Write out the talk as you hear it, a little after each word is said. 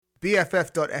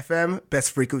BFF.FM,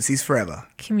 best frequencies forever.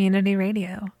 Community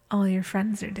radio. All your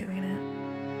friends are doing it.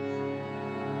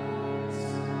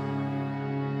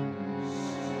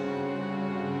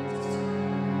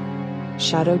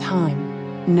 Shadow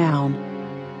time. Noun.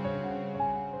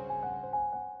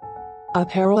 A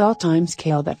parallel time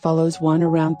scale that follows one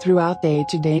around throughout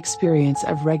day-to-day experience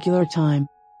of regular time.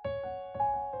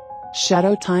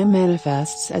 Shadow time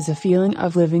manifests as a feeling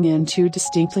of living in two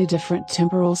distinctly different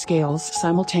temporal scales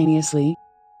simultaneously,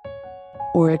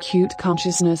 or acute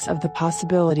consciousness of the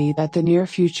possibility that the near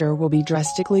future will be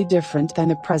drastically different than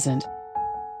the present.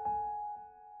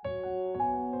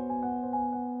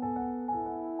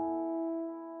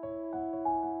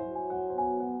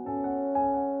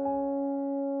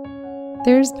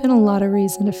 There's been a lot of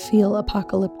reason to feel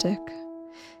apocalyptic,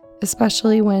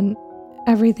 especially when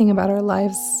everything about our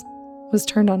lives was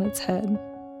turned on its head.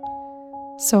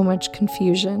 So much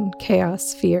confusion,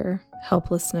 chaos, fear,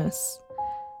 helplessness.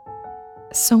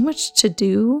 So much to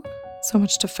do, so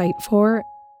much to fight for,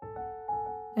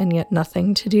 and yet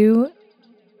nothing to do.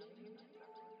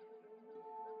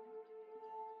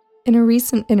 In a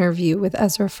recent interview with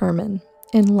Ezra Furman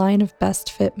in Line of Best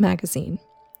Fit magazine,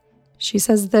 she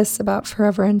says this about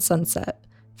Forever and Sunset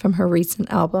from her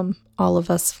recent album, All of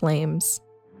Us Flames.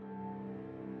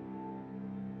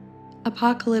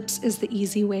 Apocalypse is the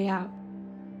easy way out.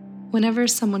 Whenever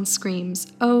someone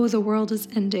screams, "Oh, the world is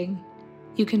ending,"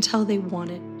 you can tell they want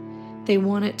it. They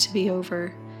want it to be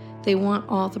over. They want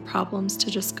all the problems to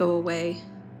just go away.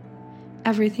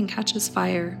 Everything catches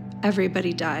fire.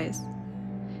 Everybody dies.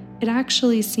 It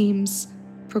actually seems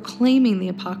proclaiming the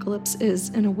apocalypse is,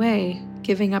 in a way,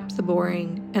 giving up the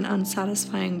boring and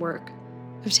unsatisfying work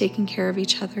of taking care of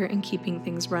each other and keeping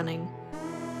things running.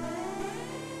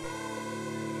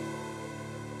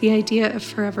 The idea of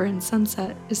Forever and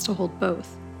Sunset is to hold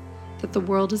both, that the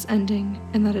world is ending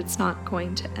and that it's not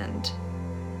going to end.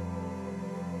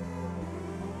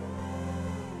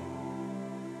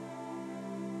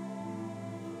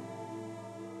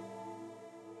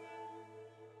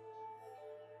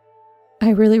 I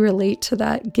really relate to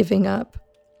that giving up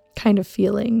kind of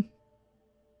feeling,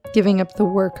 giving up the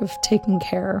work of taking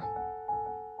care.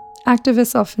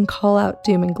 Activists often call out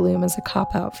doom and gloom as a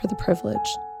cop-out for the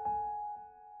privileged.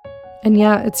 And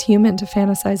yeah, it's human to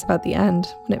fantasize about the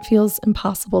end when it feels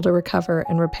impossible to recover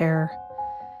and repair.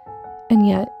 And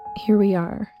yet, here we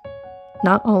are.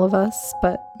 Not all of us,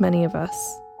 but many of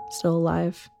us, still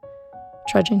alive,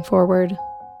 trudging forward.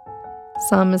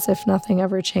 Some as if nothing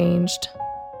ever changed,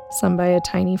 some by a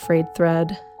tiny frayed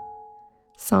thread.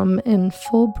 Some in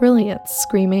full brilliance,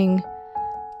 screaming,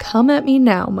 "Come at me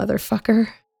now, motherfucker."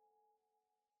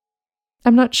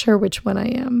 I'm not sure which one I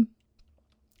am,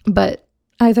 but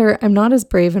either I'm not as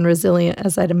brave and resilient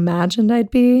as I'd imagined I'd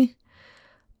be,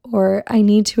 or I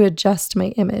need to adjust my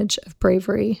image of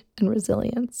bravery and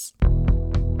resilience.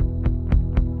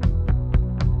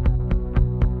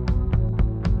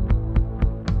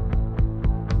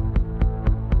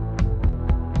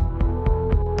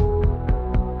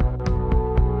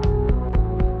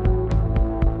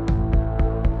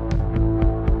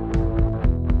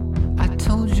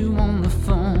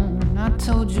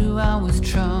 Told you I was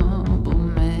trouble,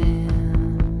 man.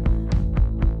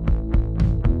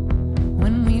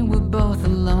 When we were both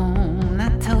alone, I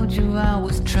told you I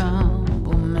was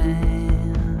trouble,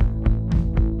 man.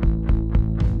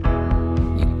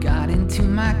 You got into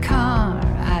my car,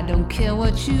 I don't care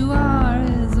what you are,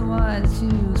 is what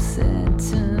you said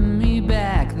to me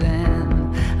back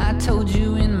then. I told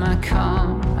you in my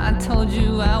car, I told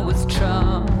you I was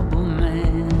trouble,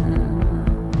 man.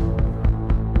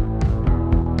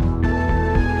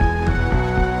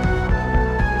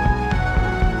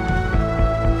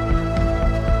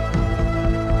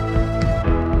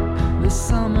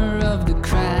 Summer of the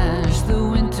crash, the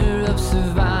winter of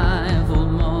survival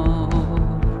mode.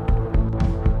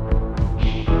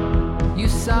 You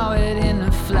saw it in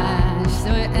a flash,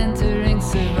 we're entering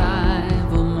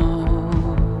survival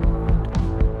mode.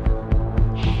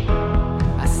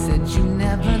 I said you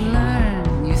never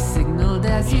learn, you signaled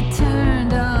as you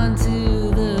turned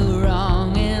onto the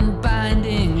wrong and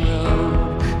binding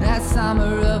road. That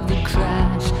summer of the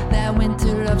crash, that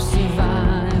winter of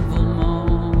survival mode.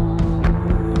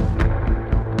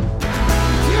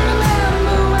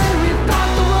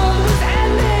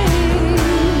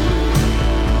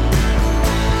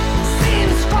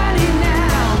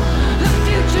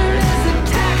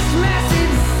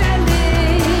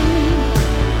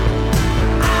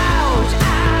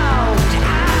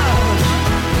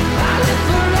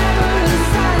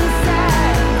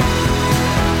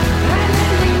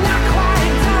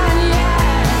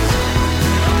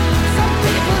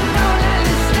 Something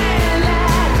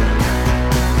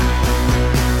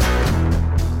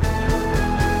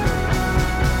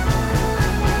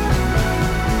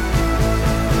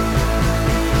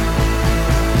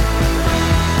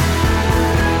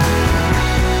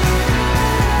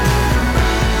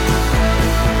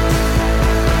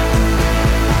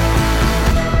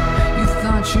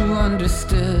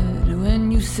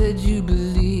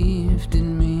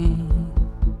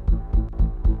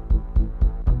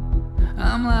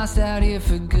I'm lost out here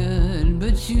for good,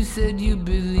 but you said you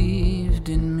believed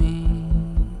in me.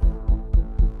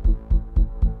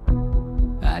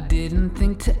 I didn't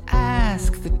think to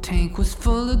ask, the tank was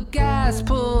full of gas,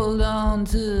 pulled on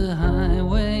to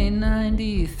Highway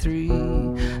 93.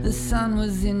 The sun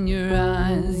was in your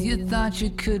eyes, you thought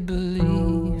you could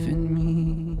believe in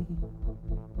me.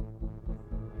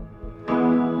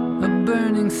 A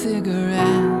burning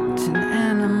cigarette, an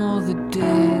animal that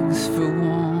digs for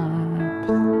warmth,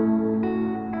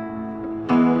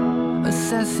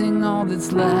 assessing all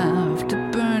that's left, a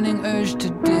burning urge to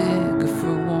dig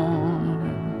for warmth.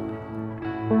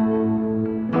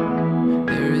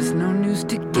 There is no news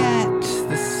to get,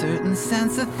 the certain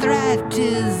sense of threat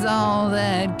is all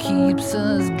that keeps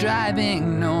us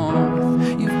driving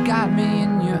north. You've got me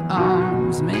in your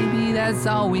arms, maybe that's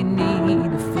all we need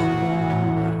for warmth.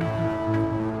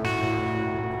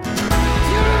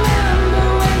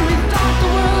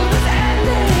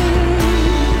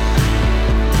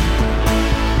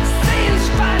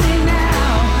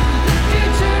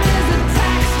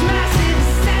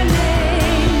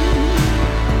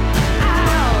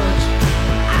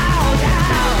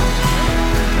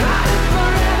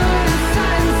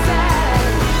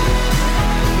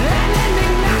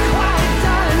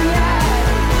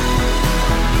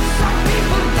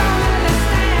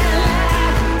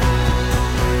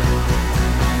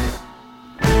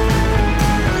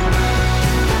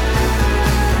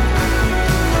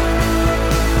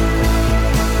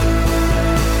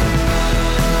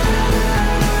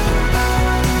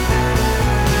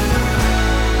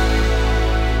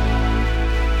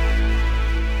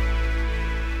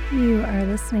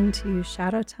 Listening to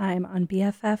Shadow Time on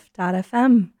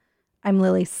BFF.fm. I'm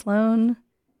Lily Sloan,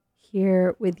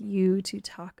 here with you to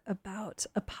talk about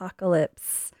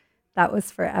Apocalypse. That was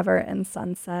Forever and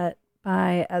Sunset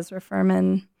by Ezra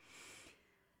Furman.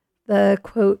 The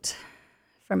quote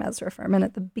from Ezra Furman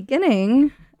at the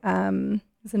beginning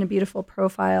is in a beautiful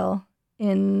profile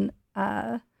in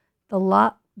the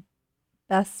Lot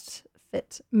Best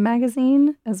Fit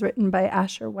magazine, as written by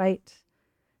Asher White.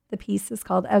 The piece is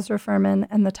called Ezra Furman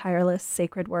and the Tireless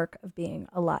Sacred Work of Being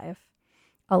Alive.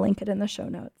 I'll link it in the show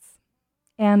notes.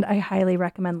 And I highly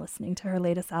recommend listening to her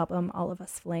latest album, All of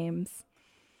Us Flames.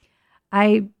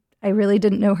 I really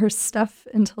didn't know her stuff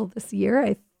until this year.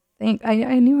 I think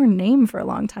I knew her name for a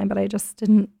long time, but it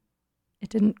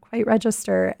didn't quite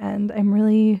register. And I'm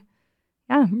really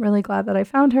glad that I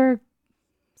found her.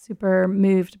 Super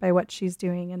moved by what she's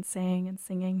doing and saying and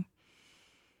singing.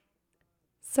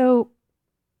 So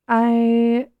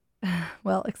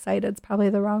excited's probably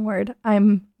the wrong word.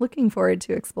 I'm looking forward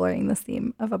to exploring this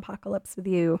theme of apocalypse with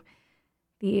you.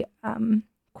 The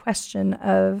question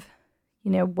of,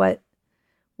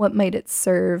 what might it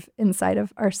serve inside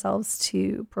of ourselves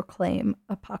to proclaim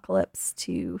apocalypse,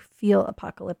 to feel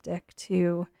apocalyptic,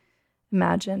 to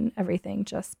imagine everything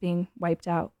just being wiped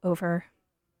out, over,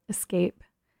 escape.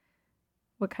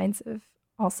 What kinds of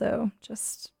also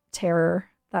just terror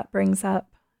that brings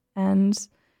up, and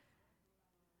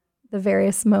the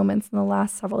various moments in the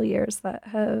last several years that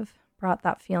have brought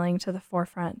that feeling to the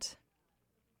forefront.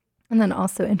 And then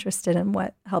also interested in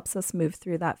what helps us move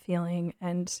through that feeling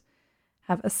and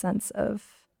have a sense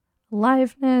of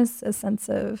aliveness, a sense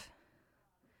of,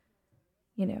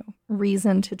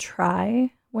 reason to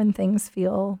try when things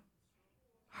feel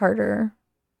harder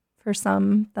for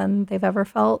some than they've ever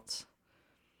felt.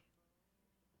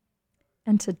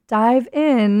 And to dive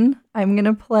in, I'm going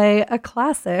to play a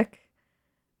classic,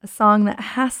 a song that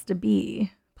has to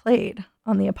be played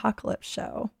on the Apocalypse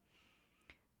show.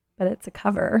 But it's a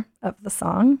cover of the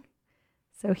song.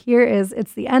 So here is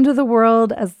It's the End of the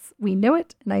World as We Know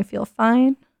It, and I Feel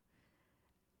Fine,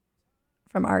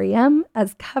 from REM,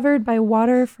 as covered by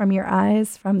Water from Your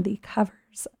Eyes from the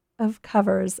Covers of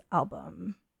Covers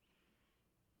album.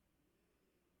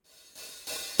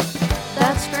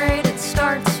 That's great, it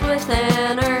starts with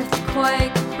an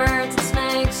earthquake, birds and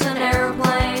snakes, an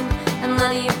airplane, and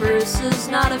Lenny Bruce is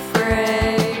not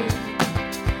afraid.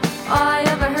 I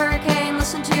have a hurricane,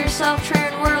 listen to yourself,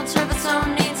 train world, serve its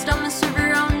own needs, don't misserve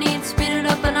your own needs, speed it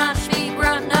up a notch, feet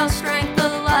grunt, no strength, the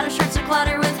ladder shirts a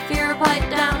clatter with fear, pipe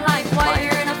down, high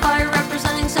wire in a fire,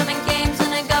 representing 7 games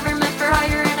in a government for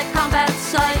hire in a combat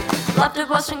site, left of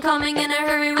Boston coming in a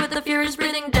hurry with the furies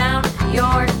breathing down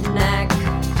your neck.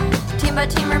 Team by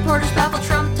team reporters baffle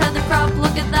Trump, tear the crop,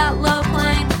 look at that low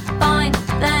plane, fine,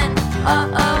 then,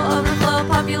 overflow,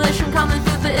 population, common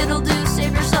food, but it'll do,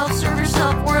 save yourself, serve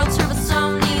yourself, world, serve its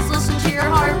own needs, listen to your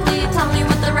heart bleed, tell me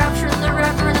with the rapture, the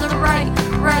reverend, the right,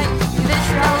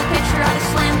 vitriolic, patriotic,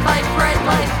 slam, fight, bright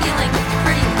light, feeling,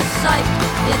 pretty sight,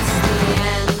 it's the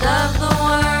end of the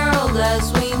world as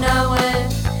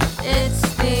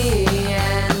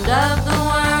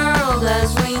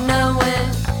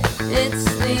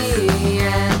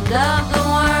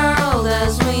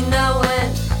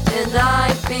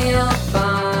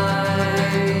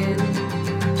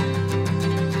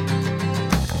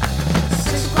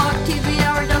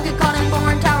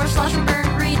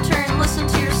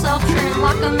churn.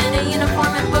 Lock them in a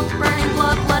uniform and book burning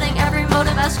blood, letting every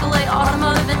motive escalate.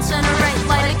 Automotive incinerate,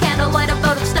 light a candle, light a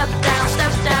votive. Step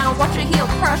down, watch a heel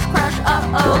crush,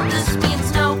 uh-oh. This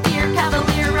means no fear,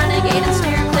 cavalier, renegade and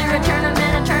steer clear. A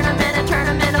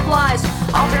tournament of lies.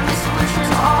 Offer me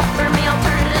solutions, offer me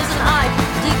alternatives, and I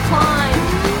decline.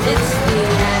 It's the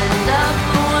end of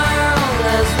the world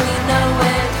as we know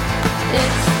it.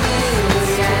 It's the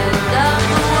end of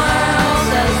the world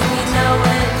as we know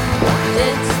it.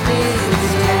 It's the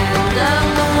end of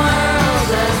the world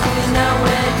as we know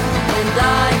it. And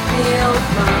I feel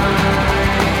fine.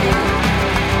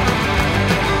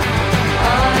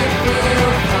 I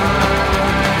feel fine.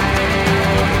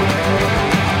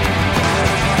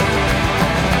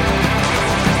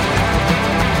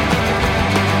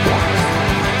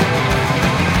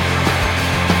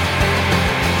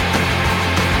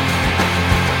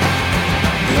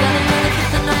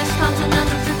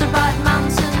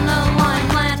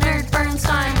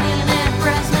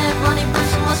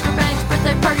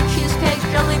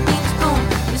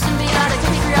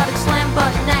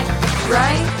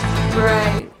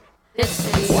 Right. It's the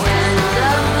end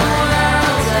of the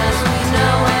world as we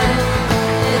know it.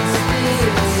 It's the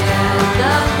end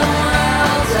of the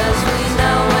world as we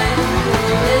know it.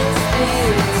 It's the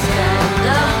end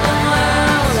of the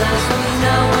world as we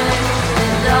know it.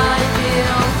 And I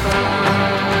feel fine.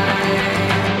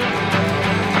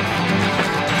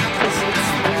 'Cause it's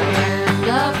the end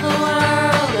of the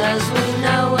world as we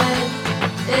know it.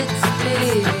 It's the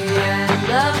end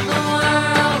of the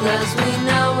world as we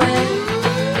know it.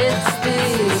 It's the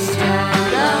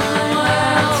end of the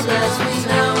world as we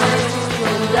know it.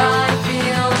 And I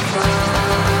feel fine.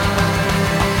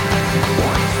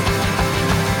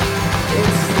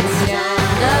 It's the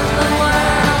end of the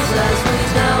world as we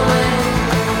know it.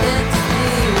 It's the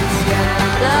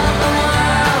end of the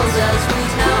world as we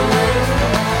know it.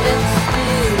 It's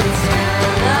the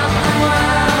end of the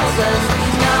world as we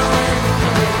know it.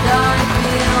 And I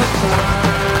feel fine.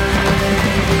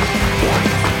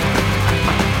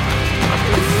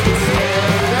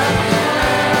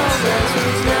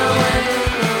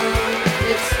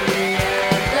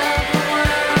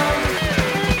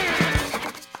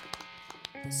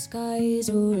 Sky is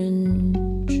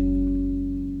orange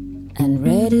and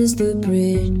red is the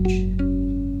bridge,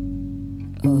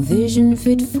 a vision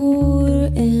fit for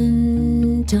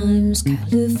end times.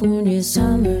 California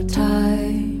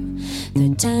summertime, the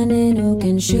tannin oak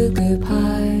and sugar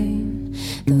pine,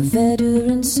 the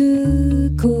veteran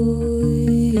sequoia,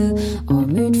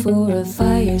 armored for a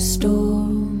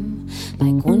firestorm,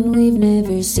 like one we've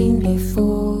never seen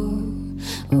before.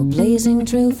 A blazing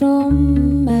trail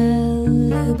from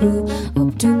Malibu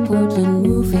up to Portland,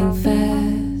 moving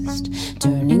fast,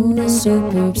 turning the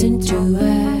suburbs into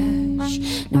ash.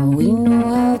 Now we know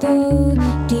how the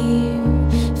deer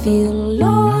feel.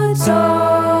 Lots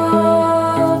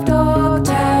of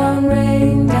Dogtown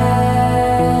rain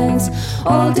dance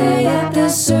all day at the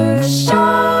surf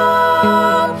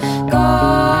shop.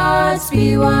 God's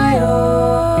BYO.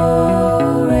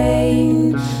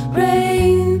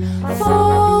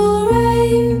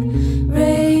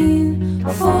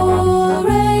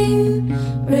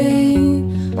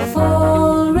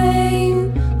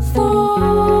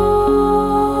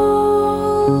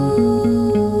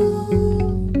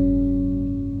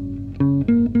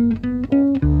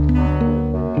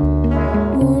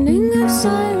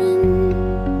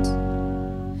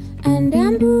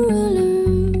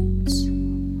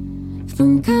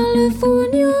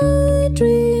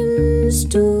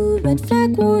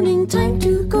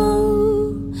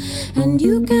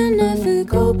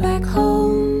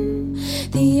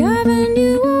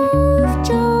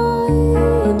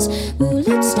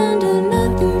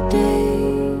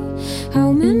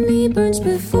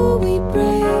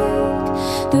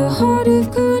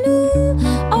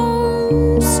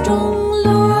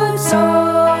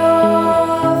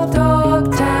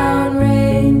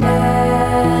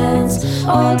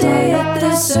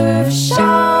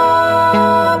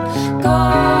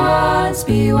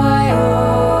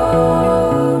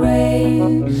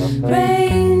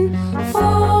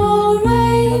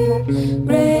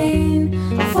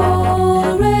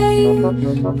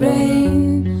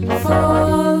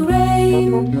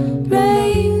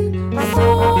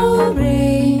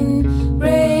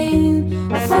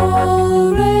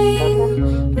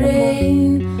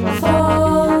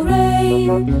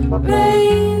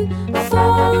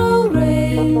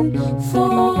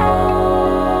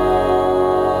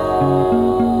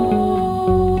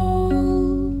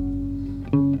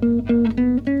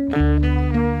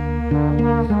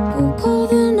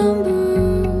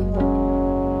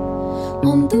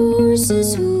 On the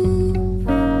horse's hoof,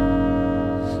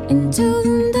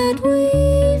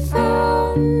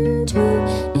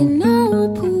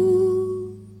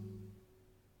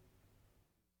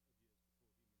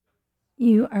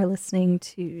 You are listening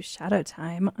to Shadow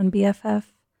Time on BFF.FM,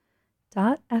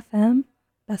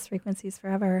 Best Frequencies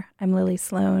Forever. I'm Lily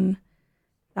Sloan.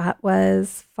 That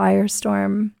was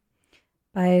Firestorm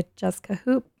by Jessica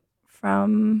Hoop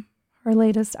from her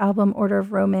latest album, Order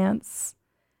of Romance.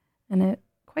 And it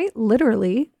quite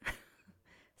literally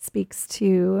speaks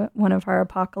to one of our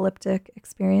apocalyptic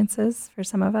experiences for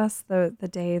some of us, the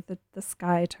day that the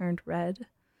sky turned red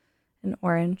and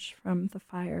orange from the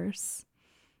fires.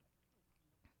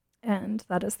 And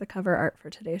that is the cover art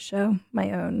for today's show, my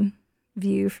own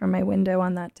view from my window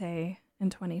on that day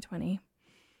in 2020.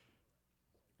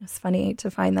 It's funny to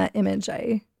find that image.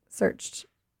 I searched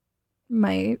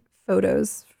my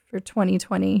photos for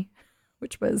 2020,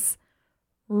 which was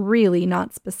really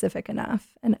not specific enough.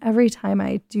 And every time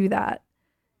I do that,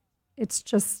 it's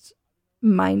just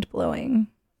mind-blowing.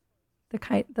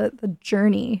 The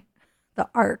journey, the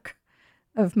arc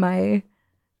of my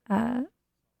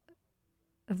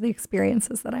of the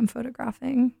experiences that I'm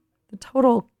photographing, the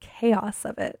total chaos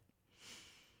of it.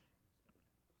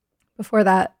 Before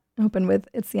that, I opened with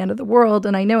It's the End of the World,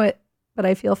 and I know it, but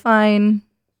I feel fine.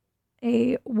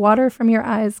 A Water from Your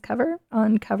Eyes cover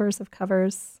on Covers of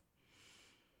Covers.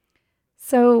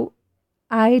 So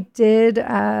I did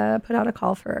put out a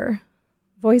call for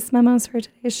voice memos for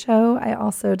today's show. I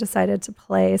also decided to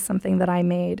play something that I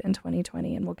made in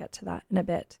 2020, and we'll get to that in a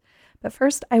bit. But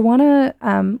first, I want to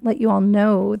let you all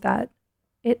know that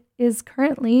it is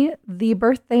currently the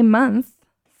birthday month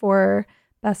for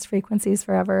Best Frequencies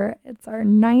Forever. It's our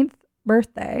 9th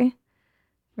birthday.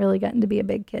 Really getting to be a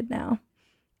big kid now.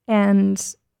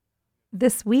 And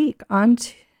this week on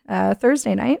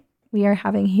Thursday night, we are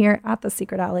having here at the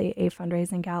Secret Alley a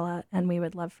fundraising gala, and we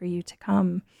would love for you to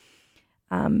come.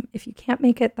 If you can't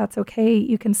make it, that's okay.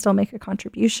 You can still make a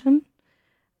contribution.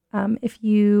 If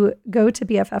you go to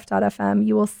BFF.FM,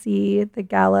 you will see the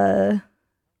gala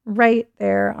right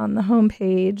there on the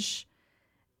homepage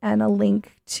and a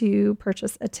link to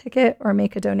purchase a ticket or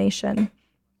make a donation.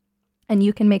 And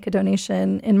you can make a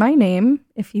donation in my name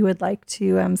if you would like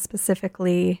to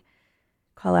specifically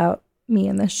call out me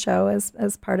in this show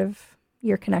as part of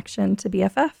your connection to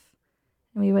BFF.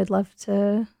 And we would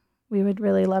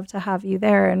really love to have you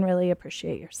there and really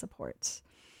appreciate your support.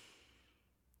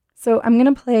 So I'm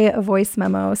going to play a voice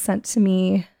memo sent to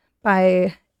me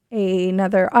by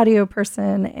another audio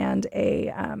person and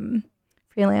a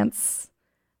freelance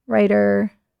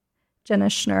writer, Jenna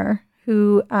Schnur,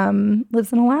 who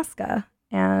lives in Alaska.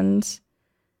 And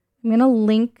I'm going to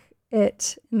link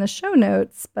it in the show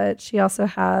notes, but she also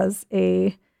has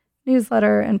a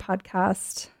newsletter and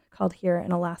podcast called Here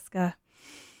in Alaska.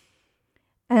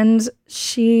 And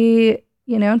she,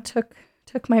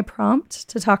 took my prompt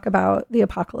to talk about the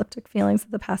apocalyptic feelings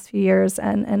of the past few years,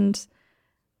 and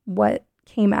what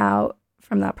came out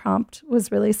from that prompt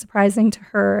was really surprising to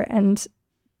her. And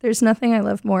there's nothing I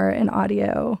love more in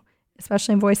audio,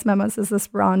 especially in voice memos, is this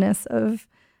rawness of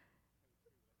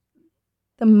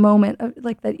the moment of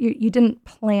that you didn't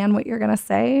plan what you're going to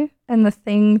say, and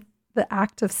the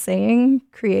act of saying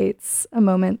creates a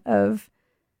moment of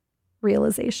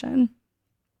realization.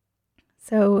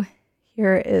 So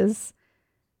here is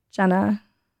Jenna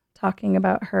talking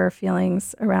about her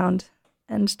feelings around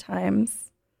end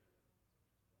times.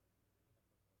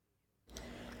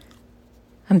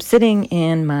 I'm sitting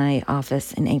in my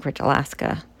office in Anchorage,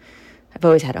 Alaska. I've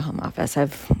always had a home office.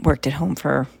 I've worked at home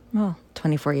for,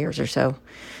 24 years or so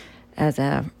as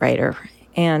a writer.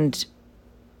 And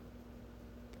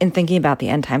in thinking about the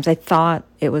end times, I thought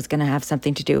it was going to have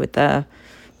something to do with the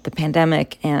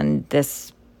pandemic and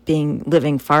this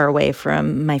living far away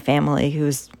from my family,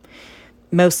 who's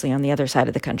mostly on the other side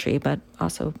of the country, but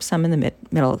also some in the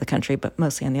middle of the country, but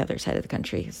mostly on the other side of the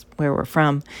country is where we're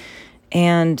from.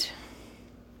 And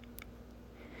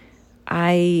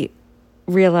I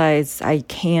realize I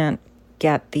can't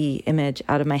get the image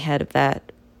out of my head of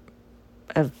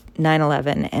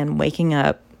 9/11 and waking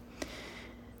up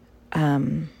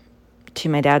to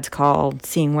my dad's call,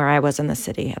 seeing where I was in the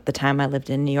city. At the time, I lived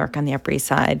in New York on the Upper East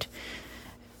Side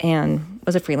and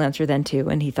was a freelancer then too.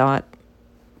 And he thought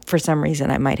for some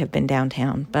reason I might have been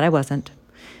downtown, but I wasn't.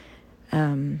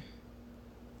 And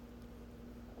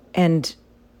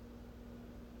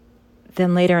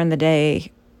then later in the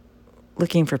day,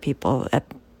 looking for people,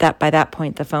 by that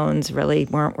point, the phones really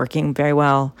weren't working very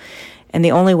well. And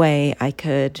the only way I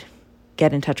could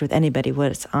get in touch with anybody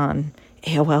was on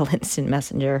AOL Instant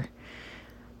Messenger.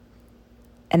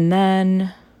 And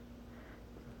then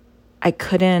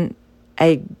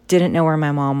I didn't know where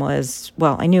my mom was.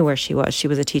 Well, I knew where she was. She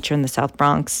was a teacher in the South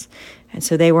Bronx. And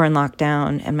so they were in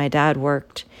lockdown, and my dad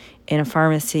worked in a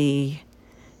pharmacy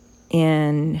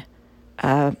in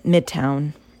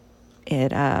Midtown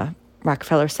at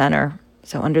Rockefeller Center,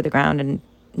 so under the ground, and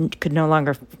could no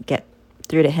longer get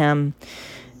through to him.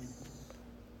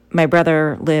 My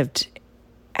brother lived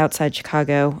outside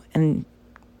Chicago, and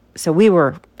so we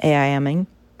were AIMing,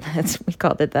 as we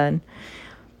called it then.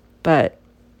 But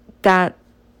that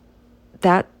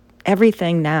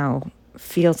everything now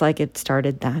feels like it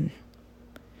started then.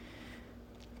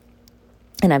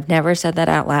 And I've never said that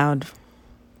out loud,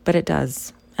 but it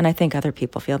does. And I think other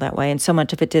people feel that way. And so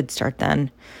much of it did start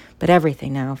then. But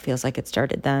everything now feels like it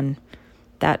started then.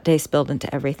 That day spilled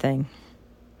into everything.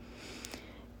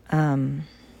 And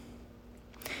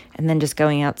then just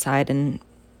going outside and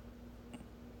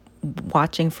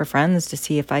watching for friends to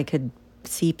see if I could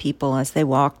see people as they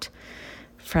walked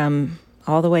from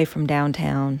all the way from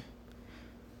downtown.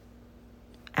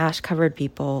 Ash-covered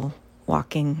people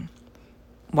walking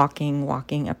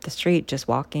up the street, just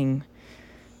walking.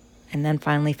 And then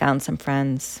finally found some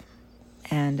friends.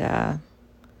 And then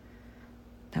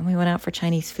we went out for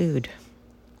Chinese food.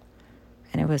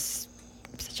 And it was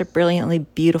such a brilliantly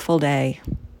beautiful day.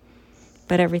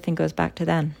 But everything goes back to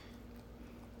then.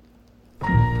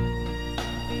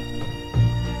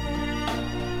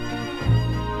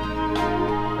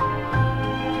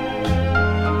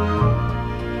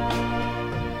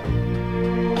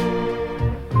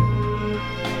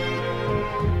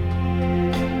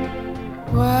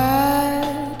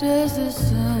 Why does the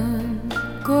sun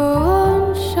go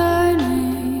on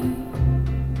shining?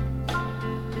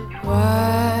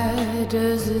 Why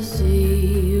does the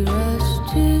sea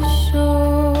rush to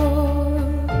shore?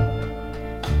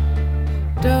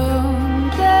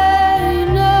 Don't they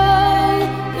know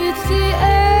it's the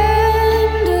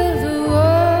end of the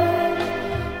world?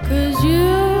 'Cause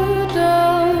you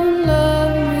don't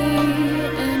love me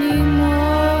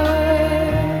anymore.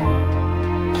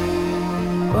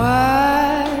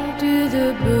 Why do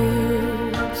the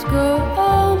birds go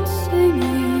on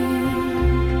singing?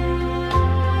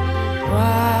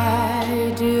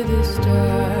 Why do the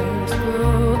stars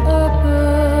grow above?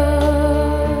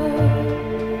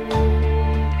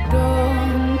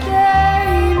 Don't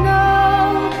they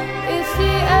know it's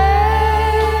the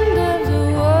end of the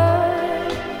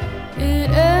world? It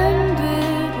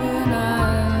ended when I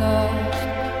lost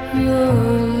your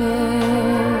love.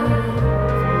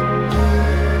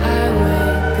 I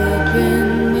wake up in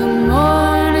the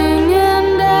morning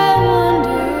and I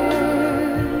wonder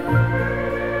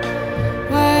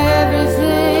why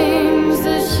everything's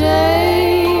the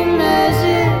same as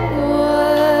it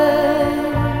was.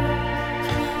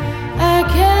 I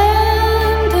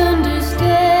can't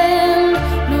understand,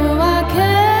 no, I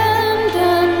can't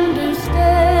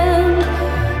understand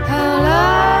how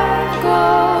life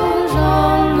goes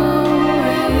on the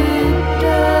way it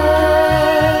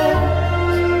does.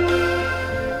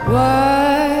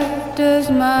 Why does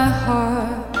my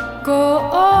heart go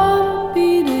on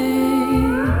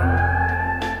beating?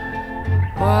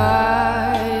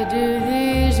 Why do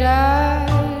these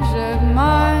eyes of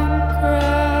mine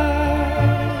cry?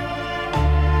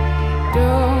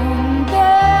 Don't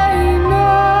they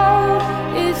know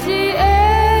it's the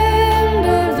end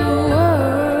of the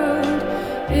world?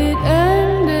 It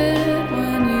ended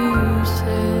when you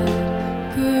said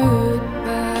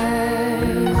goodbye.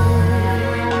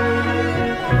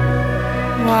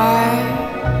 Why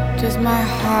does my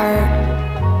heart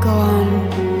go on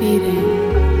beating?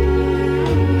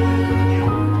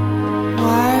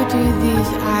 Why do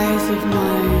these eyes of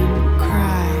mine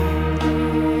cry?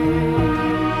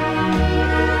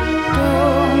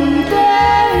 Don't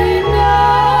they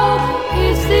know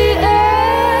it's the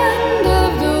end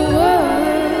of the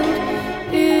world?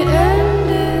 It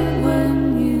ended when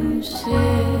you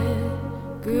said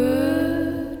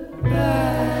goodbye.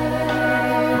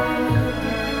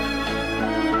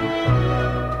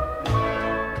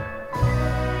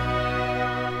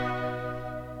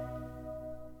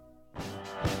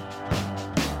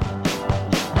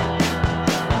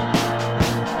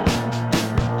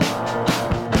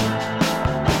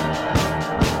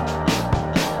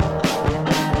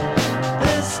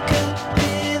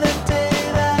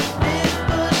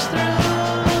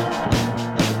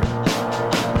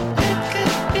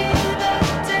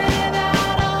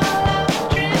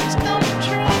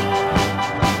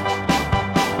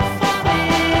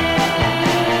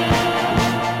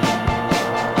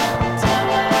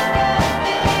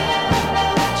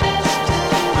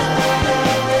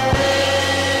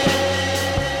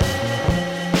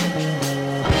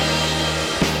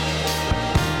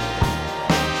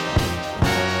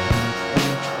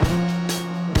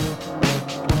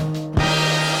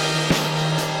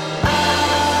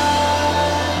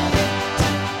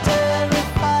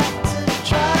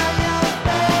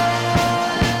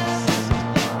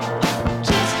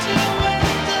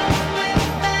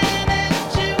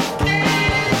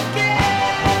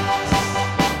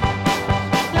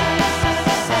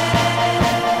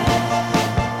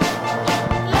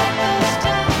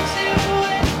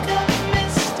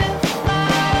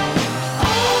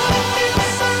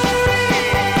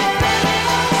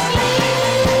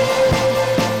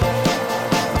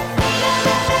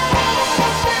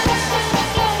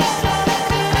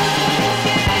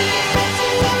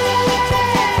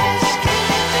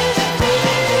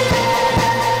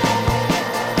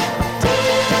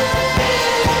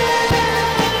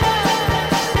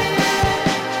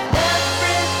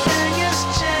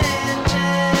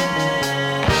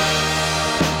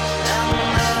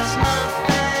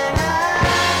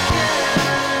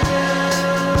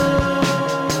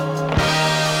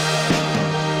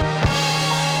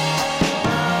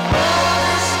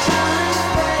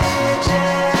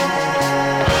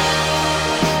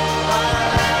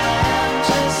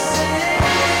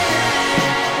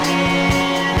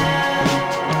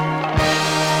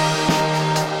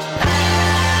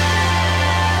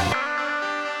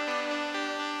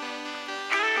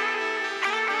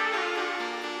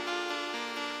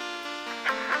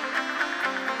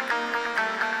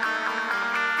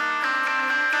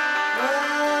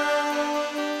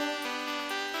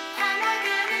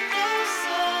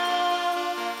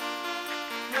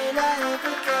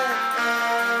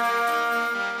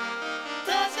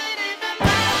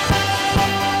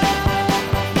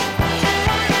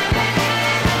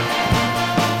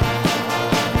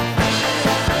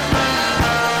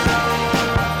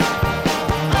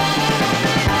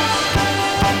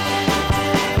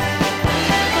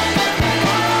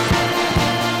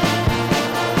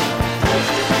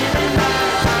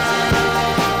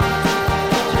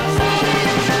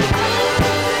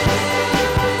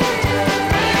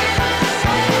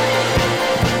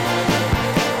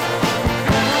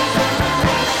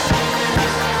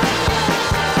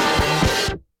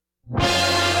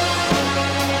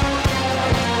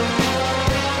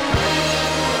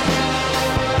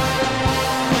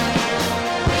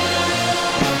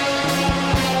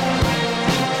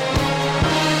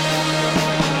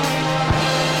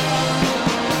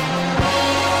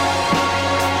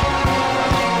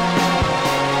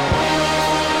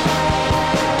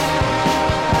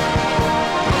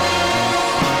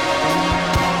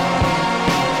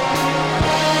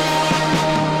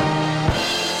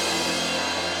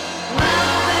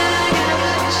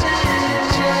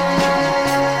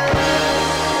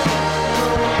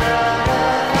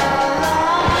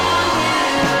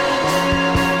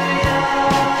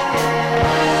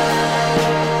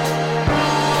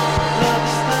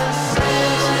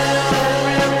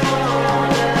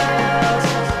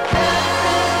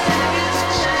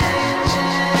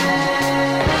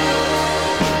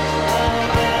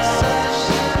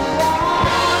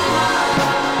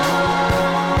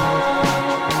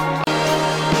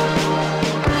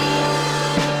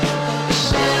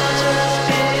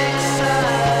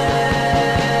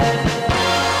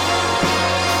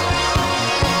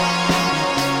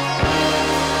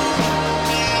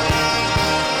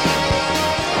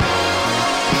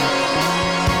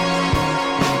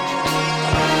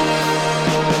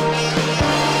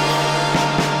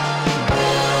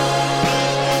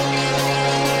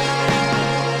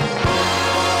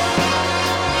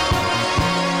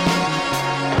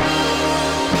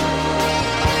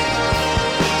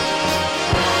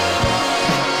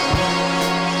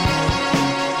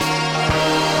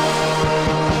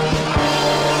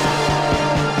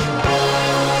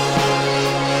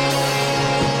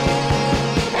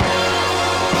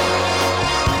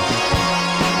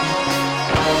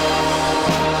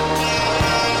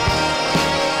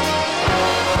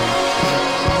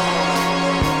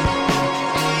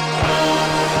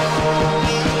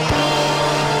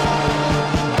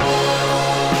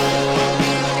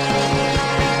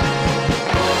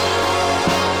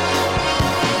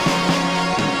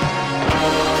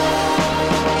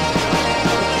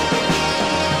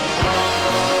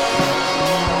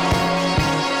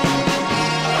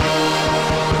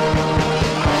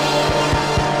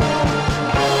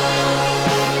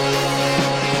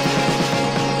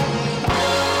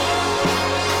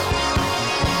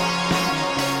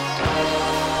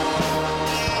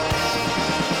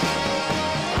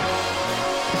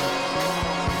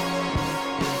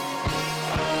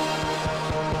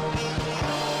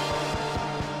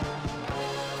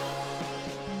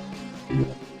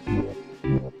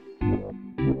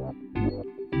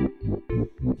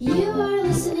 You are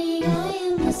listening, I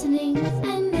am listening,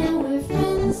 and now we're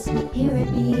friends here at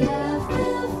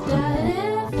BFF.FM.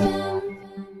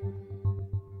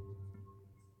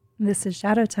 This is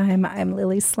Shadow Time. I'm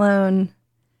Lily Sloan.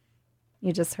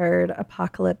 You just heard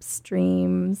Apocalypse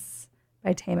Dreams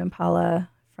by Tame Impala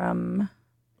from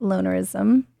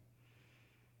Lonerism.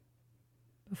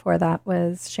 Before that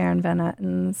was Sharon Van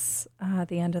Etten's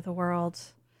The End of the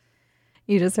World.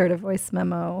 You just heard a voice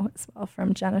memo as well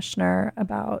from Jenna Schnur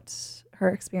about her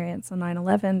experience on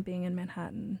 9/11 being in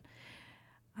Manhattan.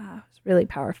 It was really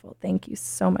powerful. Thank you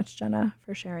so much, Jenna,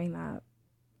 for sharing that.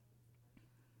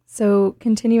 So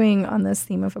continuing on this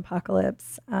theme of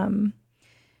apocalypse, the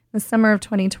summer of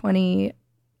 2020,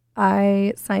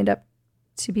 I signed up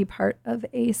to be part of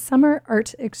a summer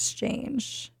art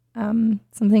exchange,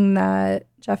 something that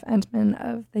Jeff Entman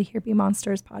of the Here Be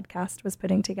Monsters podcast was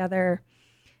putting together.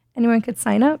 Anyone could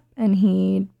sign up and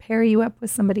he'd pair you up with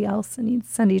somebody else and you'd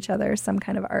send each other some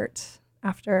kind of art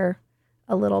after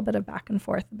a little bit of back and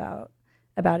forth about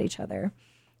each other.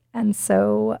 And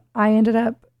so I ended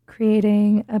up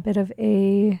creating a bit of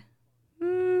a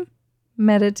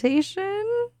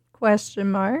meditation, ?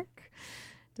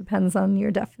 Depends on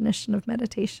your definition of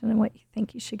meditation and what you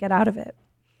think you should get out of it.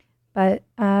 But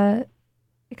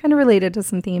it kind of related to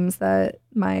some themes that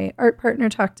my art partner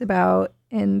talked about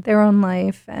in their own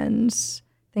life and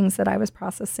things that I was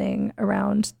processing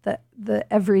around the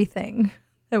everything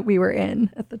that we were in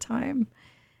at the time.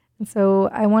 And so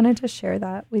I wanted to share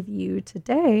that with you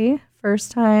today.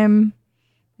 First time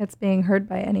it's being heard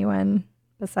by anyone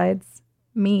besides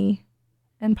me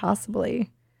and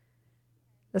possibly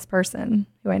this person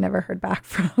who I never heard back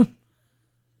from.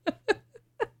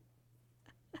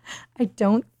 I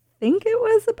don't think it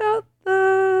was about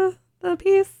the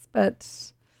piece,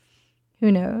 but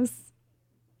who knows?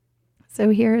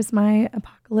 So here's my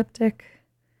apocalyptic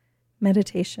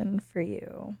meditation for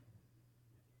you.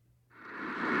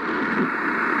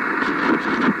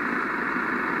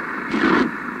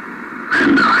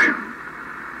 And I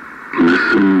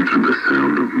listen to the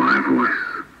sound of my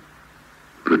voice,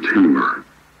 the timbre,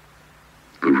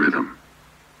 the rhythm,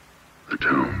 the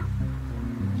tone.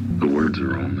 The words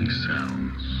are only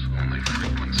sounds, only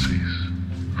frequencies,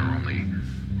 are only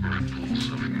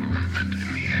ripples of movement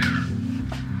in the air.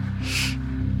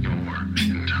 Your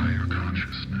entire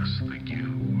consciousness, the you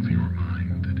of your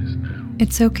mind that is now.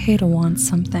 It's okay to want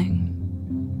something.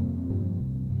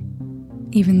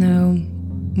 Even though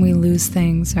we lose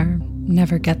things or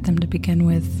never get them to begin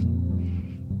with,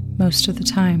 most of the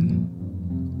time.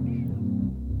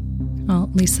 Well,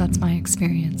 at least that's my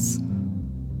experience.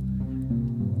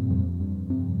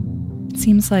 It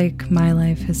seems like my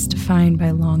life is defined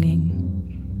by longing.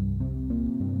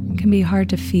 It can be hard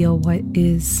to feel what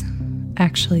is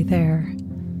actually there.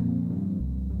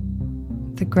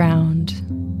 The ground,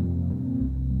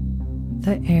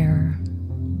 the air,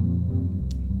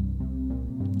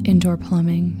 indoor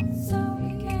plumbing.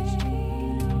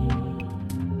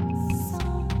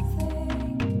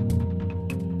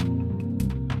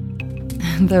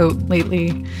 Though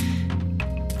lately,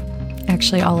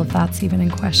 actually all of that's even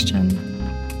in question.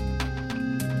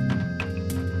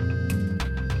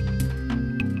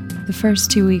 The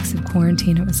first 2 weeks of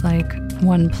quarantine, it was like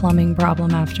one plumbing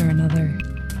problem after another.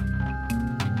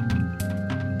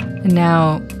 And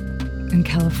now, in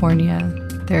California,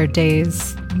 there are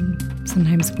days, and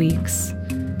sometimes weeks,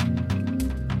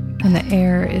 and the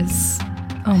air is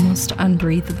almost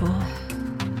unbreathable.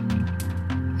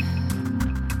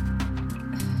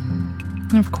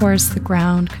 And of course, the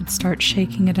ground could start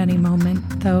shaking at any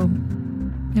moment, though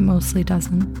it mostly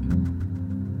doesn't.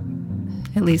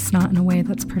 At least not in a way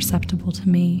that's perceptible to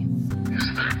me.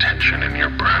 Is there tension in your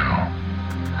brow,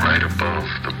 right above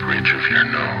the bridge of your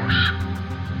nose?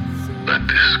 Let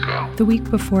this go. The week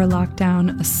before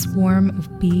lockdown, a swarm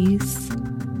of bees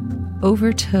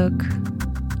overtook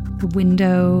the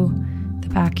window, the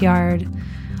backyard,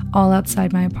 all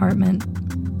outside my apartment.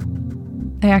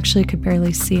 I actually could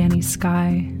barely see any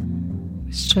sky. It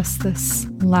was just this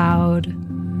loud,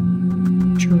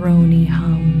 drony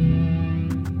hum.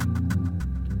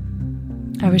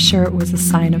 I was sure it was a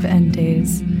sign of end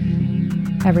days.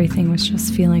 Everything was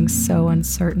just feeling so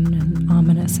uncertain and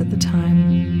ominous at the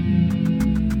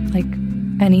time. Like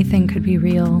anything could be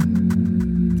real,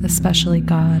 especially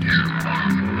God.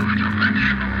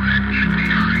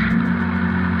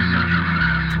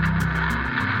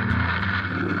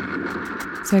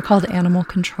 So I called animal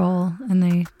control, and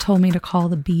they told me to call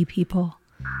the bee people.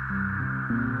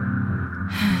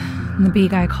 And the bee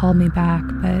guy called me back,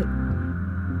 but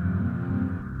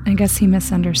I guess he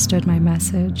misunderstood my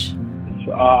message.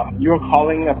 You were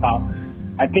calling about,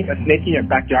 I think, a snake in your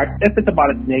backyard. If it's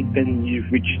about a snake, then you've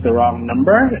reached the wrong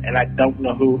number, and I don't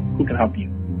know who can help you.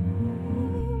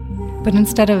 But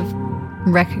instead of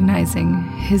recognizing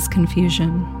his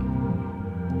confusion,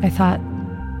 I thought,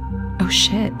 oh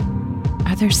shit.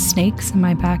 Are there snakes in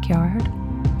my backyard?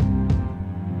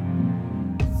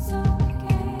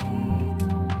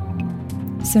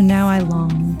 So now I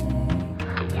long.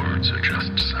 The words are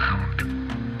just sound.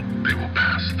 They will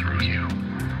pass through you,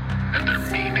 and their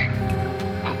meaning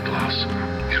will blossom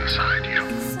inside you.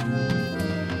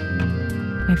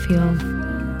 I feel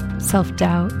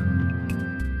self-doubt.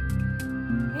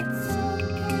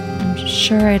 I'm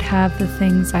sure I'd have the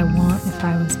things I want if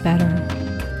I was better,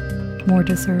 more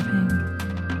deserving.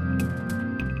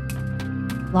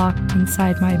 Locked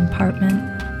inside my apartment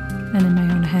and in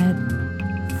my own head.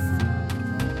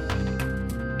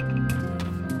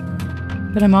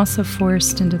 But I'm also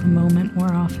forced into the moment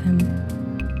more often.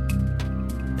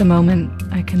 The moment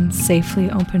I can safely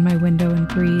open my window and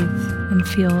breathe and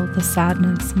feel the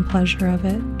sadness and pleasure of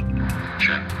it.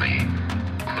 Gently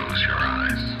close your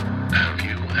eyes. Have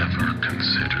you ever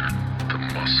considered the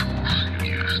muscles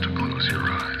you use to close your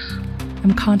eyes?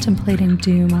 I'm contemplating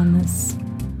doom on this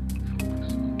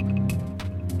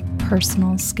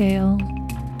personal scale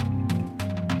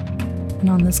and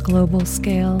on this global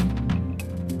scale.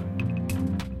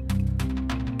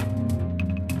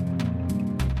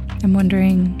 I'm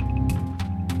wondering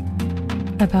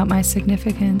about my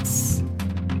significance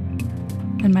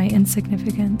and my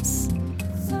insignificance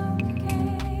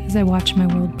as I watch my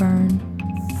world burn.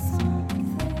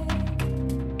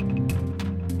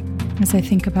 As I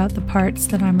think about the parts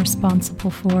that I'm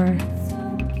responsible for,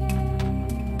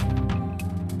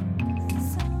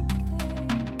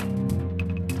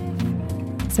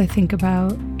 as I think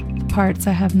about the parts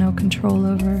I have no control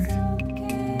over.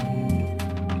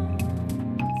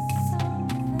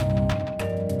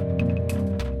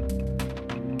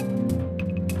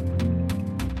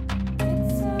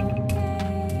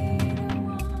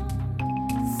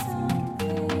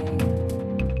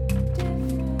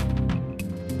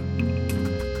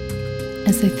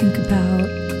 As I think about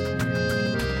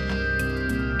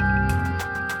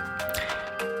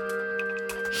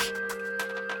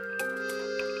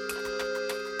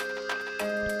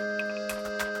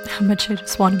how much I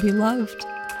just want to be loved.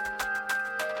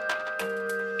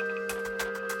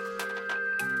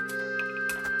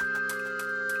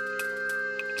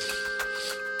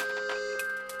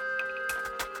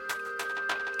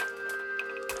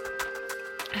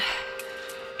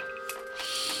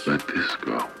 Let this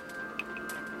go.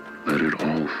 Let it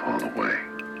all fall away.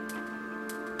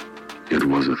 It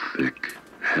was a thick,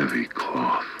 heavy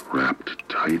cloth wrapped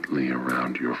tightly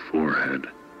around your forehead,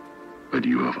 but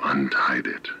you have untied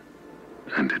it,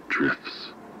 and it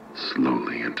drifts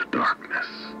slowly into darkness,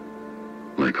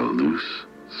 like a loose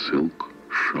silk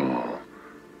shawl,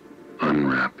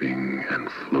 unwrapping and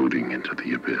floating into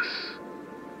the abyss,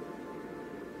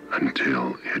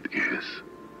 until it is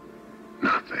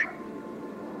nothing.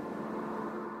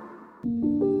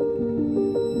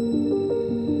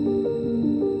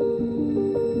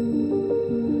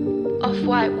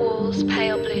 Off-white walls,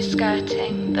 pale blue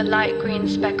skirting, the light green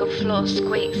speckled floor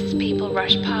squeaks as people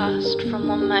rush past from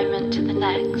one moment to the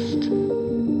next.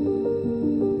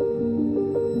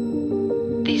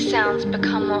 These sounds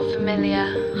become more familiar,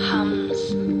 hums,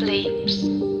 bleeps,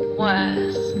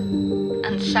 whirs,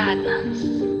 and sadness.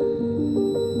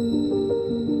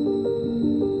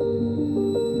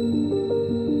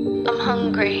 I'm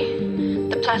hungry.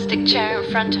 The plastic chair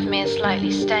in front of me is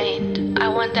slightly stained. I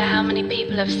wonder how many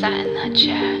people have sat in that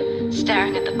chair,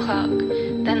 staring at the clock,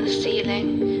 then the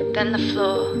ceiling, then the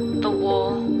floor, the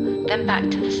wall, then back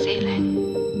to the ceiling.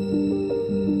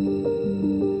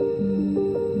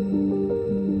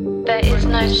 There is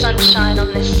no sunshine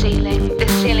on this ceiling.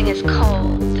 This ceiling is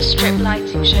cold. The strip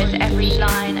lighting shows every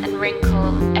line and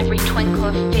wrinkle, every twinkle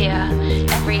of fear,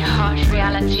 every harsh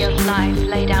reality of life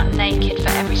laid out naked for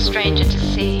every stranger to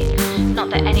see. Not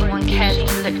that anyone cares to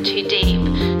look too deep.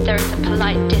 There is a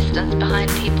polite distance behind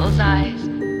people's eyes.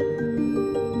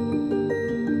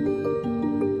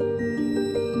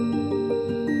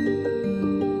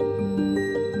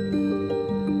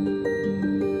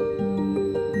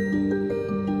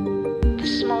 The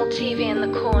small TV in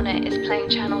the corner is playing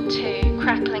Channel 2,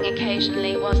 crackling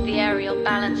occasionally whilst the aerial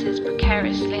balances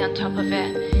precariously on top of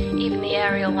it. Even the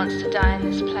aerial wants to die in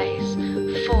this place,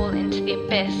 fall into the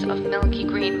abyss of milky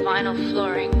green vinyl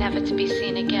flooring, never to be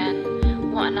seen again.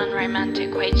 What an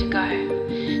unromantic way to go.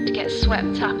 To get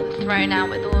swept up and thrown out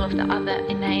with all of the other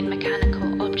inane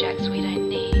mechanical objects we don't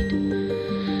need.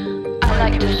 I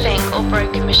like to think all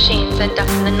broken machines end up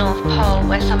in the North Pole,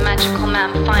 where some magical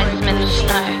man finds them in the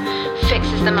snow,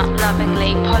 fixes them up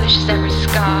lovingly, polishes every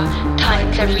scar,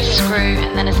 tightens every screw,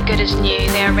 and then as good as new,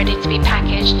 they are ready to be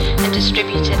packaged and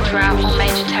distributed throughout all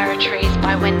major territories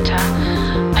by winter,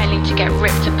 only to get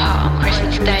ripped apart on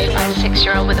Christmas Day by a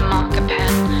 6-year-old with a marker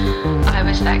pen. I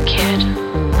was that kid.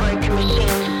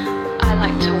 I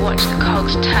like to watch the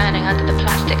cogs turning under the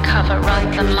plastic cover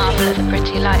rather than marvel at the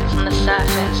pretty lights on the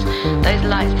surface, those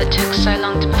lights that took so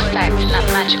long to perfect in that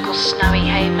magical snowy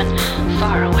haven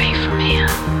far away from here.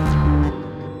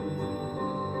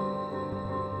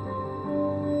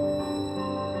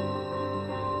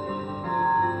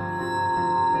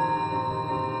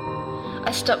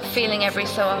 I stop feeling every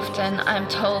so often. I am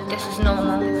told this is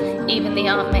normal. Even the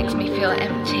art makes me feel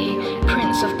empty.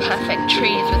 Prints of perfect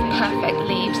trees with perfect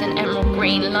leaves in emerald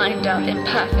green lined up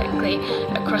imperfectly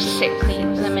across sickly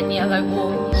lemon yellow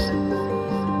walls.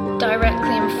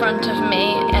 Directly in front of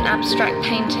me, an abstract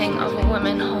painting of a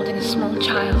woman holding a small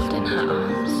child in her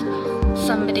arms.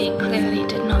 Somebody clearly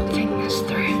did not think this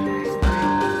through.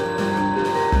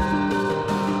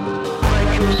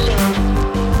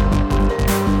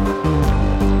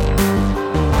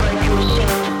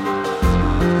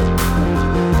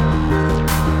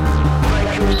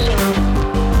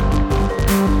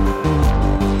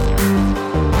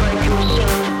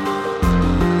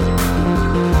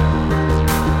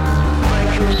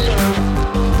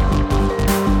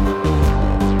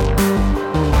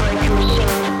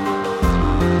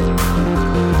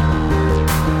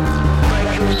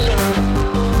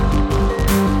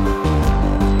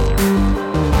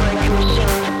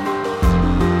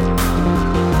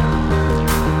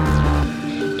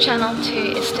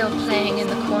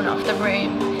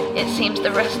 seems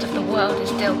the rest of the world is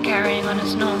still carrying on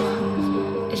as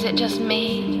normal. Is it just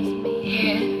me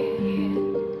here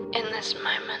in this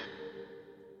moment?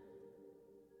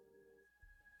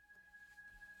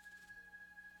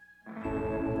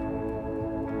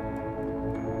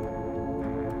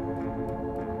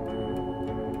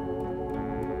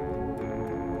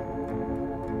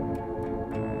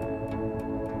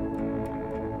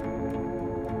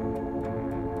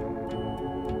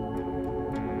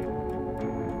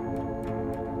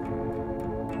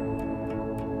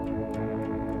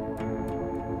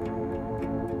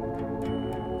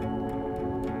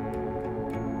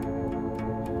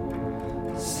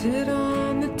 Sit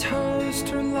on the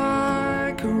toaster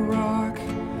like a rock.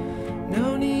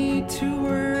 No need to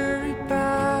worry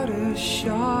about a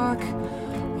shock.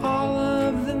 All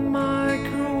of the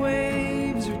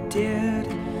microwaves are dead,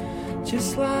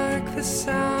 just like the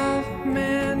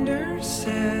salamander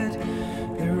said.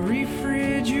 The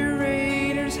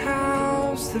refrigerators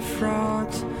house the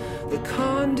frogs. The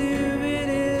conduit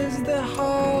is the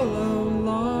hollow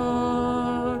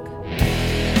log.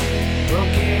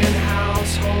 Broken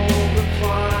household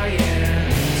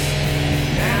appliance,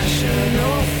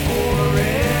 national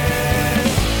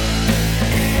forest,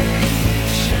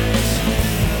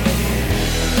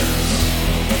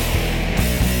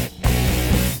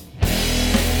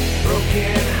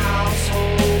 broken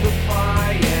household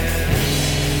appliance,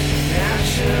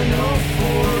 national forest.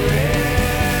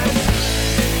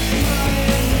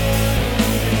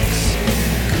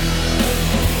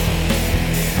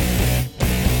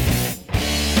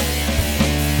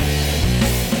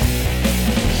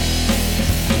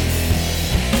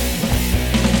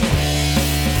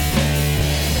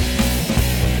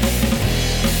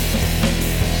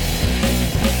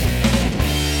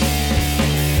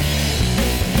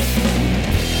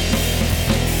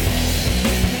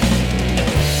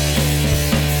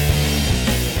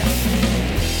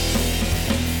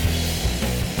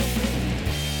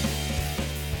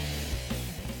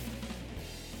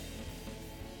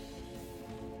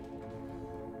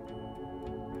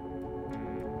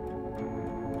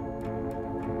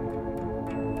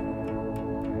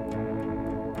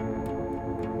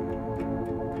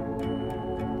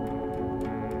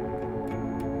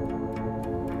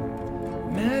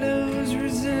 Meadows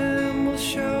resemble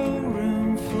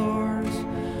showroom floors.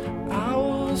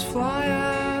 Owls fly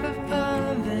out of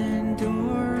oven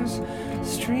doors.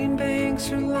 Stream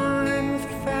banks are lined with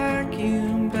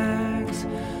vacuum bags.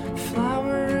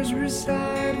 Flowers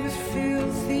reside with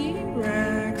filthy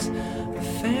rags. A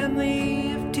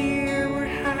family of deer were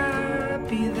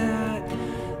happy that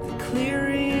the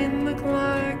clearing looked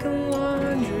like a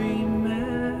laundromat.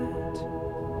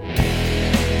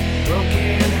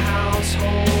 Broken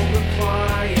household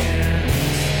appliance,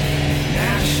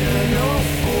 national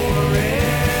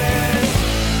forest,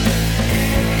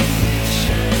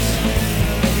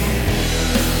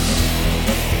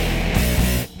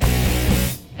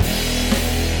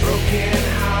 broken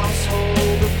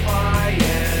household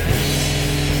appliance,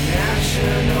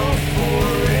 national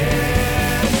forest.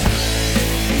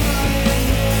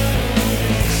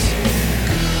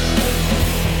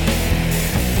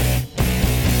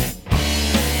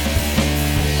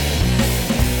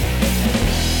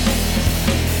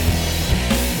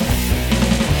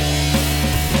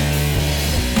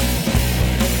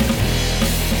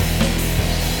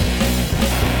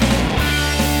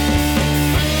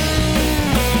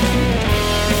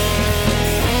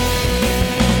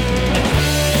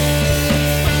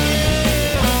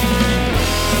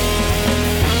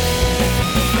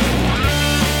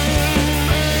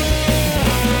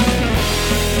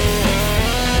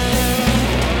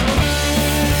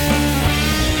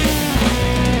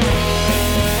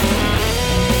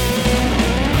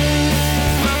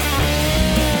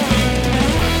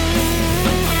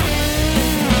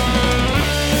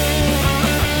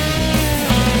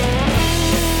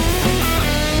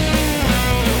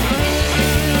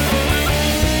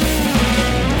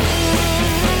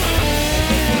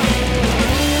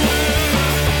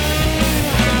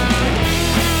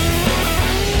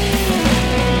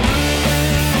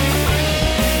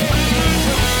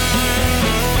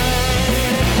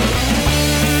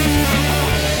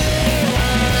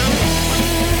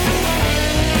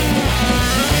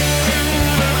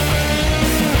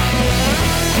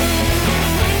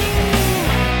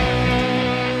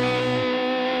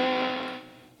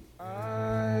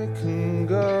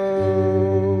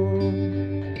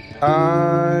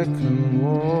 I can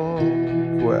walk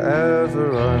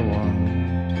wherever I want.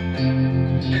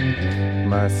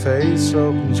 My face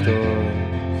opens doors.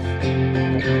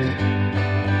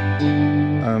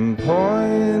 I'm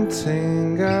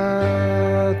pointing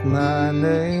at write my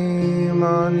name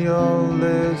on your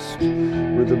list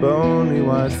with a bony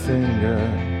white finger.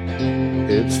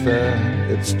 It's there,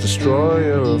 it's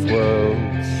destroyer of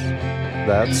worlds,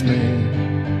 that's me.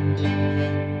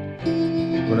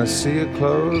 When I see a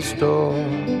closed door,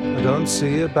 I don't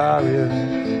see a barrier,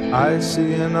 I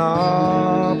see an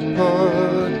opportunity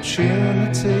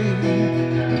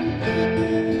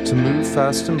to move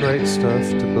fast and break stuff,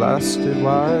 to blast it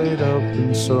wide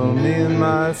open, so me and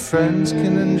my friends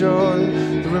can enjoy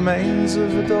the remains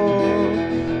of a door,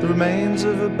 the remains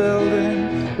of a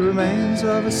building, the remains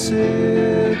of a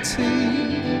city.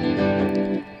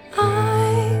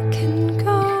 I can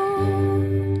go,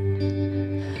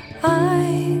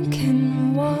 I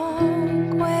can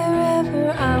walk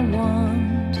wherever I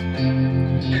want.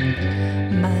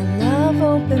 My love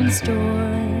opens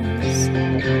doors.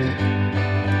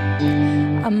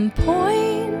 I'm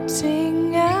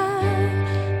pointing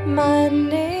at my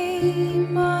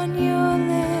name on your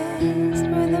list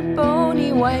with a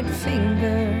bony white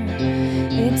finger.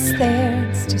 It's there,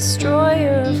 it's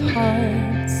destroyer of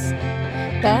hearts,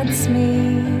 that's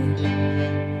me.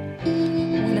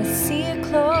 When I see a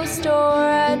closed door,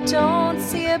 I don't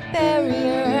see a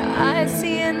barrier, I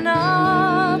see an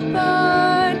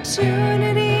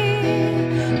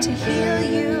opportunity to heal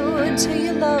you until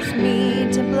you love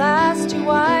me, to blast you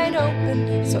wide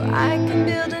open so I can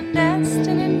build a nest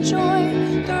and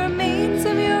enjoy the remains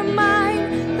of your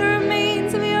mind, the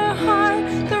remains of your heart,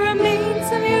 the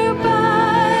remains of your body.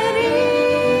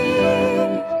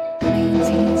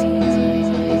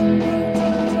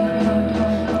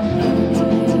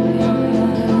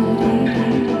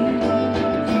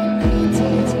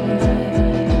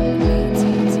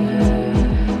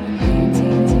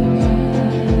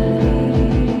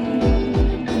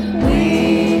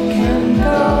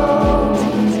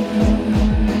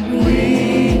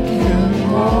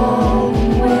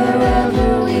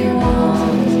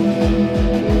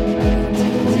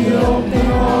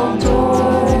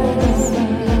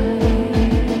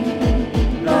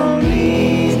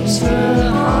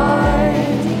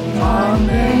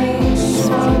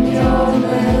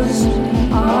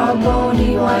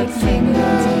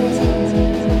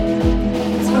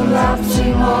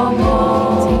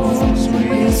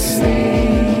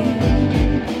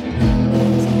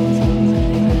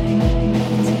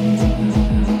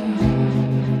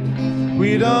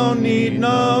 We don't need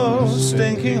no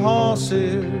stinking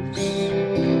horses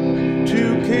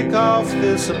to kick off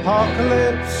this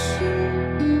apocalypse.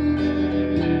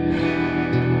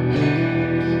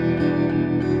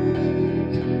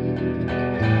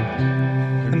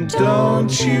 And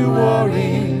don't you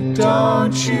worry,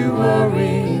 don't you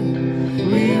worry,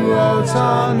 we wrote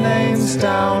our names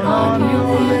down on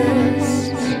your list.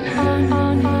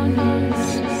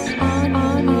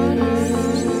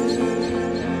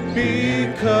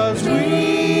 Because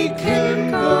we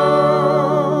can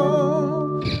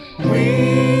go,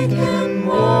 we can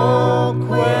walk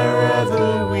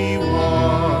wherever we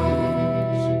want.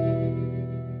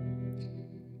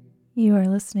 You are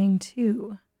listening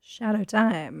to Shadow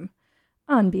Time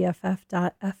on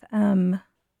BFF.fm.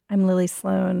 I'm Lily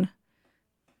Sloan.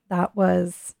 That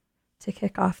was To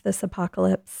Kick Off This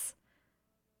Apocalypse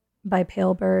by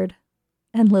Pale Bird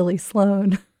and Lily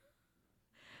Sloan.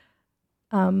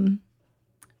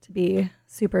 To be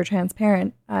super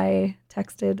transparent, I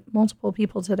texted multiple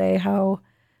people today how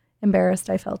embarrassed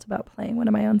I felt about playing one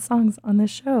of my own songs on this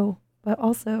show, but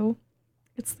also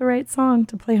it's the right song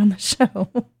to play on the show.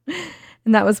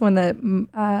 And that was one that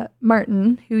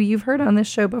Martin, who you've heard on this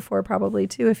show before probably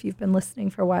too, if you've been listening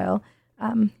for a while,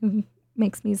 who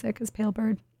makes music as Pale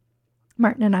Bird.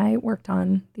 Martin and I worked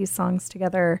on these songs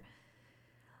together.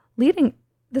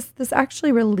 This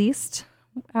actually released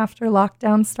after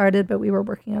lockdown started, but we were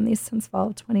working on these since fall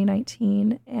of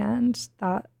 2019, and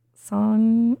that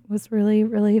song was really,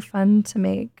 really fun to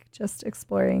make, just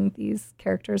exploring these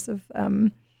characters of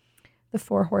the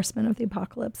four horsemen of the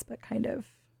apocalypse, but kind of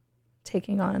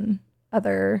taking on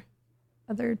other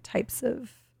types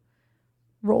of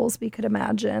roles we could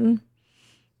imagine.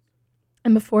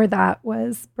 And before that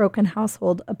was Broken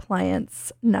Household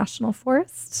Appliance National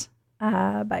Forest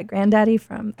by Grandaddy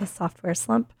from The Software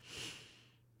Slump.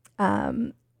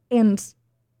 And in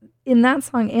that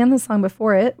song and the song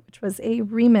before it, which was a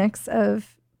remix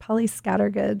of Polly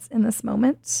Scattergood's In This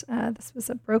Moment, this was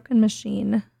a Broken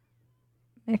Machine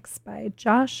mix by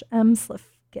Josh M.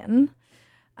 Slifkin.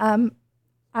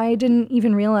 I didn't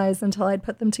even realize until I'd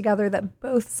put them together that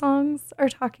both songs are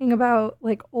talking about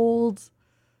like old,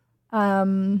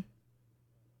 like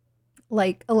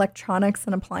electronics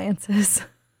and appliances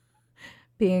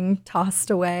being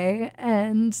tossed away.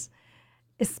 And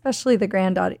especially the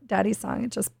Granddaddy song,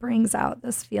 it just brings out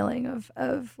this feeling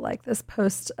of like this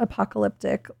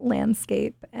post-apocalyptic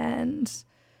landscape and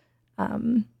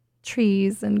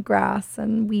trees and grass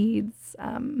and weeds,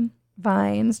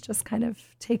 vines just kind of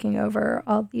taking over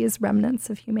all these remnants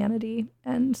of humanity.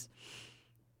 And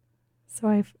so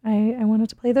I wanted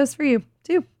to play those for you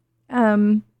too.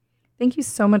 Thank you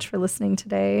so much for listening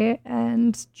today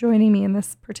and joining me in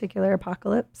this particular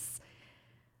apocalypse.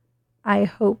 I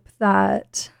hope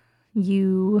that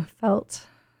you felt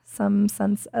some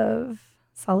sense of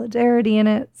solidarity in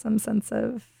it, some sense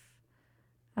of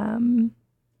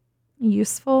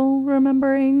useful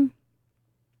remembering.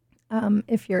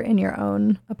 If you're in your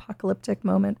own apocalyptic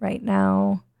moment right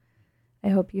now, I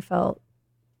hope you felt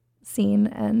seen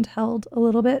and held a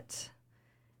little bit,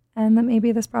 and that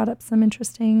maybe this brought up some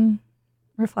interesting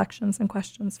reflections and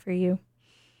questions for you.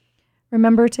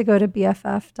 Remember to go to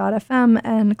BFF.fm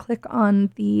and click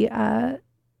on the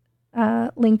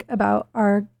link about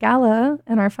our gala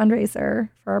and our fundraiser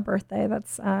for our birthday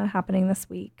that's happening this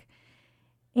week.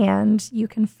 And you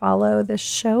can follow this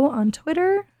show on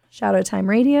Twitter, Shadow Time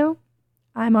Radio.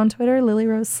 I'm on Twitter, Lily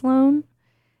Rose Sloan.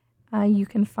 You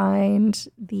can find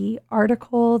the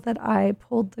article that I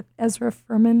pulled the Ezra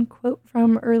Furman quote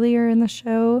from earlier in the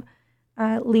show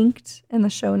linked in the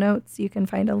show notes. You can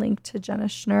find a link to Jenna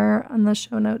Schnur on the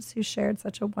show notes, who shared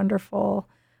such a wonderful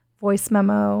voice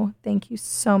memo. Thank you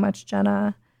so much,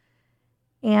 Jenna.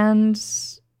 And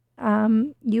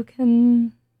you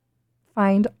can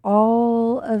find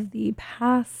all of the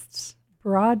past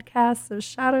broadcasts of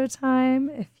Shadow Time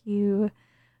if you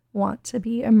want to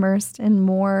be immersed in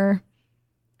more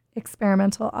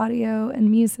experimental audio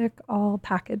and music all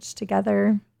packaged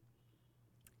together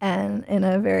and in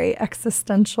a very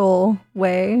existential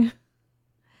way.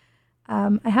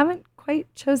 I haven't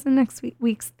quite chosen next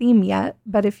week's theme yet,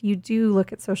 but if you do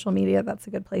look at social media, that's a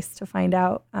good place to find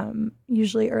out.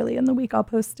 Usually early in the week I'll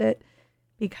post it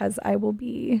because I will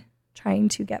be trying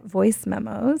to get voice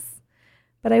memos.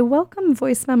 But I welcome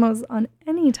voice memos on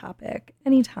any topic,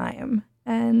 anytime.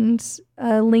 And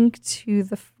a link to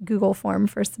the Google form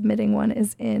for submitting one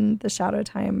is in the Shadow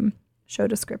Time show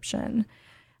description.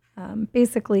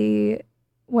 Basically,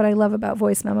 what I love about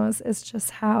voice memos is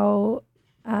just how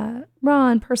raw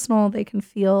and personal they can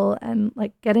feel, and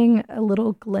like getting a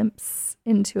little glimpse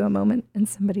into a moment in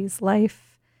somebody's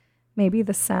life, maybe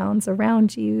the sounds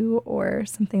around you or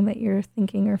something that you're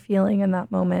thinking or feeling in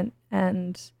that moment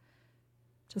and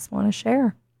just want to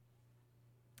share.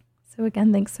 So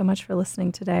again, thanks so much for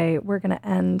listening today. We're going to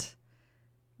end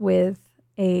with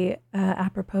a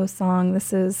apropos song.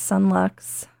 This is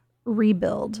Sunlux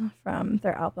Rebuild from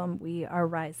their album We Are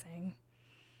Rising.